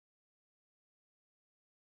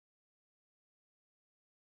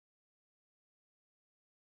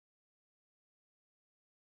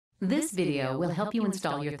This video will help you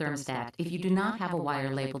install your thermostat if you do not have a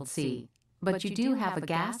wire labeled C, but you do have a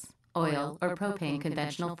gas, oil, or propane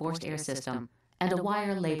conventional forced air system and a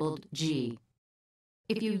wire labeled G.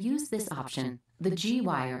 If you use this option, the G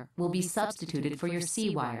wire will be substituted for your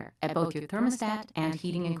C wire at both your thermostat and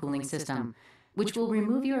heating and cooling system, which will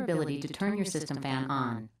remove your ability to turn your system fan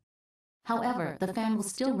on. However, the fan will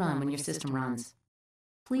still run when your system runs.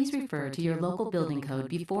 Please refer to your local building code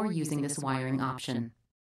before using this wiring option.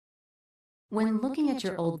 When looking at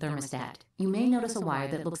your old thermostat, you may notice a wire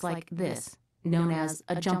that looks like this, known as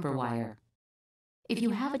a jumper wire. If you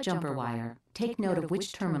have a jumper wire, take note of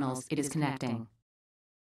which terminals it is connecting.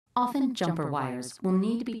 Often, jumper wires will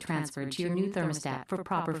need to be transferred to your new thermostat for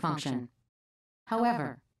proper function.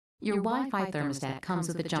 However, your Wi-Fi thermostat comes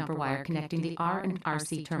with a jumper wire connecting the R and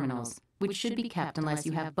RC terminals, which should be kept unless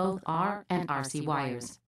you have both R and RC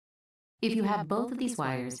wires. If you have both of these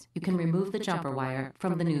wires, you can remove the jumper wire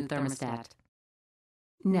from the new thermostat.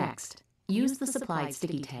 Next, use the supplied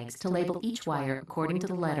sticky tags to label each wire according to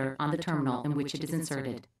the letter on the terminal in which it is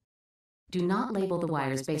inserted. Do not label the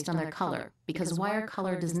wires based on their color, because wire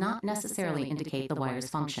color does not necessarily indicate the wire's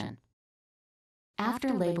function. After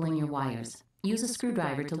labeling your wires, use a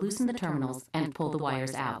screwdriver to loosen the terminals and pull the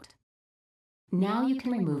wires out. Now you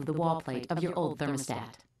can remove the wall plate of your old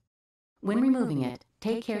thermostat. When removing it,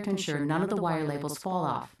 take care to ensure none of the wire labels fall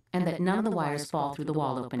off and that none of the wires fall through the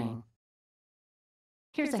wall opening.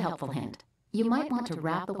 Here's a helpful hint. You might want to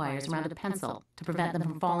wrap the wires around a pencil to prevent them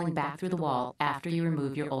from falling back through the wall after you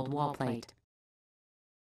remove your old wall plate.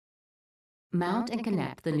 Mount and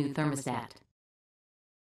connect the new thermostat.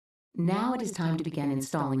 Now it is time to begin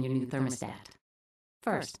installing your new thermostat.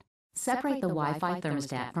 First, separate the Wi-Fi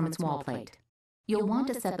thermostat from its wall plate. You'll want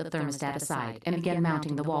to set the thermostat aside and begin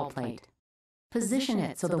mounting the wall plate. Position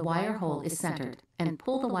it so the wire hole is centered and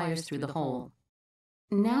pull the wires through the hole.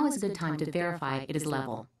 Now is a good time to verify it is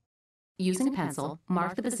level. Using a pencil,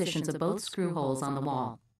 mark the positions of both screw holes on the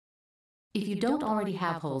wall. If you don't already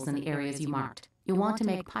have holes in the areas you marked, you'll want to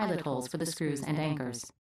make pilot holes for the screws and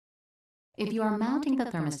anchors. If you are mounting the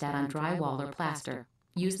thermostat on drywall or plaster,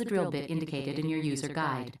 use the drill bit indicated in your user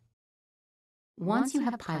guide. Once you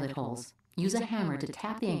have pilot holes, use a hammer to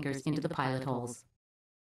tap the anchors into the pilot holes.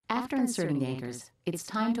 After inserting the anchors, it's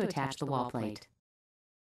time to attach the wall plate.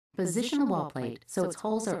 Position the wall plate so its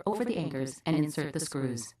holes are over the anchors and insert the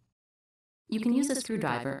screws. You can use a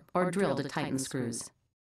screwdriver or a drill to tighten the screws.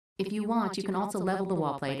 If you want, you can also level the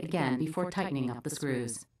wall plate again before tightening up the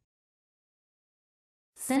screws.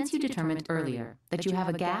 Since you determined earlier that you have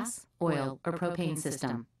a gas, oil, or propane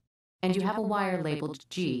system, and you have a wire labeled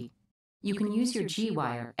G, you can use your G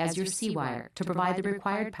wire as your C wire to provide the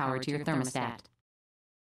required power to your thermostat.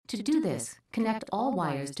 To do this, connect all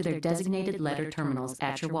wires to their designated letter terminals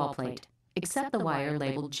at your wall plate, except the wire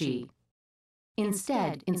labeled G.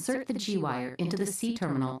 Instead, insert the G wire into the C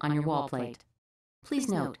terminal on your wall plate. Please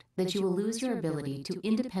note that you will lose your ability to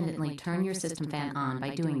independently turn your system fan on by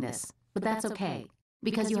doing this, but that's okay,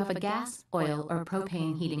 because you have a gas, oil, or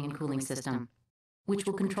propane heating and cooling system, which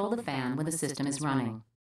will control the fan when the system is running.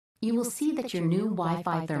 You will see that your new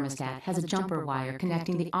Wi-Fi thermostat has a jumper wire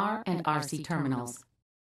connecting the R and RC terminals.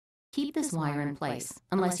 Keep this wire in place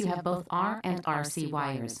unless you have both R and RC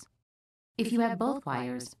wires. If you have both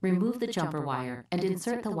wires, remove the jumper wire and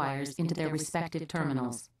insert the wires into their respective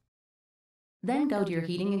terminals. Then go to your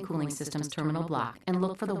heating and cooling system's terminal block and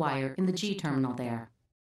look for the wire in the G terminal there.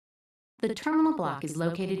 The terminal block is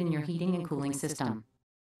located in your heating and cooling system.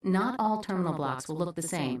 Not all terminal blocks will look the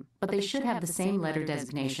same, but they should have the same letter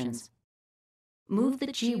designations. Move the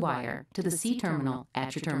G wire to the C terminal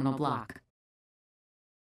at your terminal block.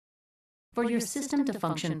 For your system to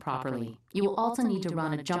function properly, you will also need to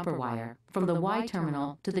run a jumper wire from the Y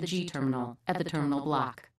terminal to the G terminal at the terminal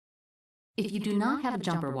block. If you do not have a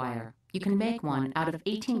jumper wire, you can make one out of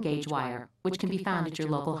 18-gauge wire, which can be found at your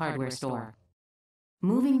local hardware store.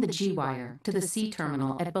 Moving the G wire to the C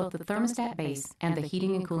terminal at both the thermostat base and the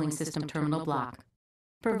heating and cooling system terminal block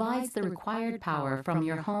provides the required power from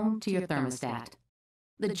your home to your thermostat.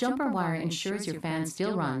 The jumper wire ensures your fan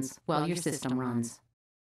still runs while your system runs.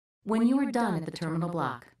 When you are done at the terminal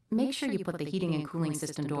block, make sure you put the heating and cooling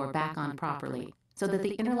system door back on properly so that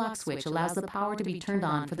the interlock switch allows the power to be turned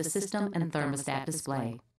on for the system and thermostat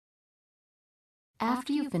display.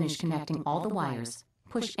 After you finish connecting all the wires,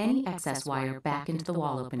 push any excess wire back into the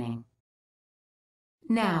wall opening.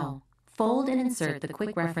 Now, fold and insert the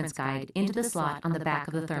quick reference guide into the slot on the back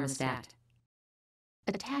of the thermostat.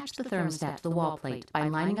 Attach the thermostat to the wall plate by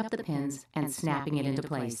lining up the pins and snapping it into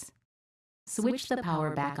place. Switch the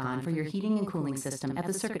power back on for your heating and cooling system at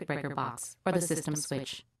the circuit breaker box or the system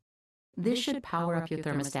switch. This should power up your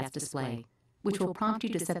thermostat's display, which will prompt you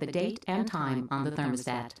to set the date and time on the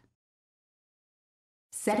thermostat.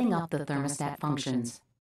 Setting up the thermostat functions.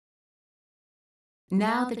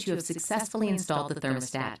 Now that you have successfully installed the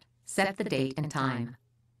thermostat, set the date and time.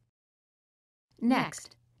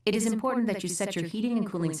 Next, it is important that you set your heating and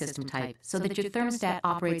cooling system type so that your thermostat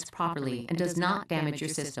operates properly and does not damage your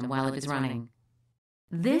system while it is running.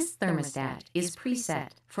 This thermostat is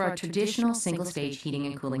preset for a traditional single-stage heating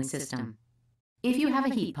and cooling system. If you have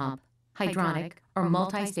a heat pump, hydronic, or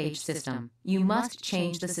multi-stage system, you must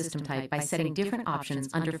change the system type by setting different options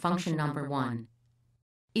under function number 1.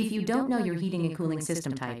 If you don't know your heating and cooling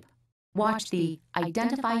system type, watch the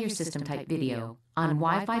Identify Your System Type video on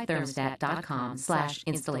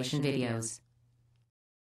wifithermostat.com/installation videos.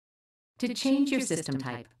 To change your system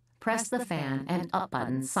type, press the fan and up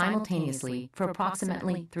buttons simultaneously for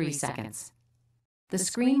approximately 3 seconds. The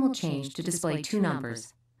screen will change to display 2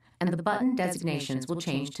 numbers, and the button designations will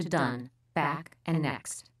change to Done, Back, and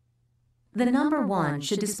Next. The number 1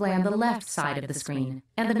 should display on the left side of the screen,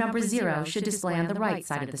 and the number 0 should display on the right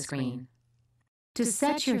side of the screen. To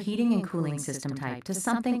set your heating and cooling system type to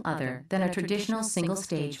something other than a traditional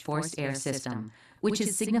single-stage forced air system, which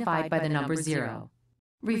is signified by the number 0,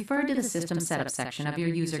 refer to the System Setup section of your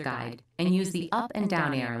user guide and use the up and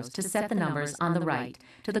down arrows to set the numbers on the right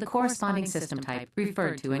to the corresponding system type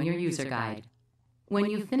referred to in your user guide. When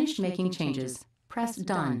you've finished making changes, press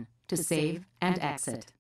Done to save and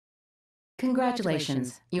exit.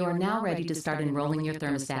 Congratulations, you are now ready to start enrolling your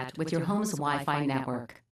thermostat with your home's Wi-Fi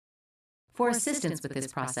network. For assistance with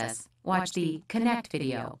this process, watch the Connect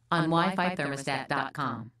video on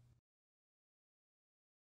wifithermostat.com.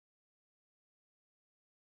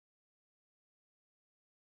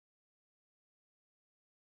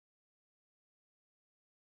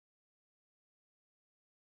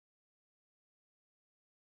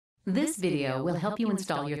 This video will help you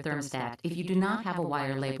install your thermostat if you do not have a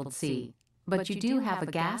wire labeled C, but you do have a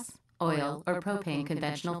gas, oil, or propane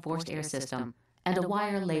conventional forced air system and a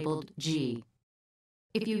wire labeled G.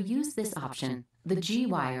 If you use this option, the G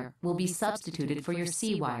wire will be substituted for your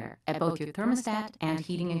C wire at both your thermostat and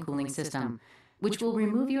heating and cooling system, which will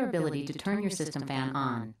remove your ability to turn your system fan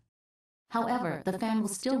on. However, the fan will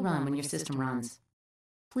still run when your system runs.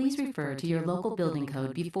 Please refer to your local building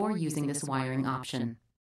code before using this wiring option.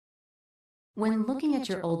 When looking at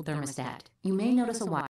your old thermostat, you may notice a wire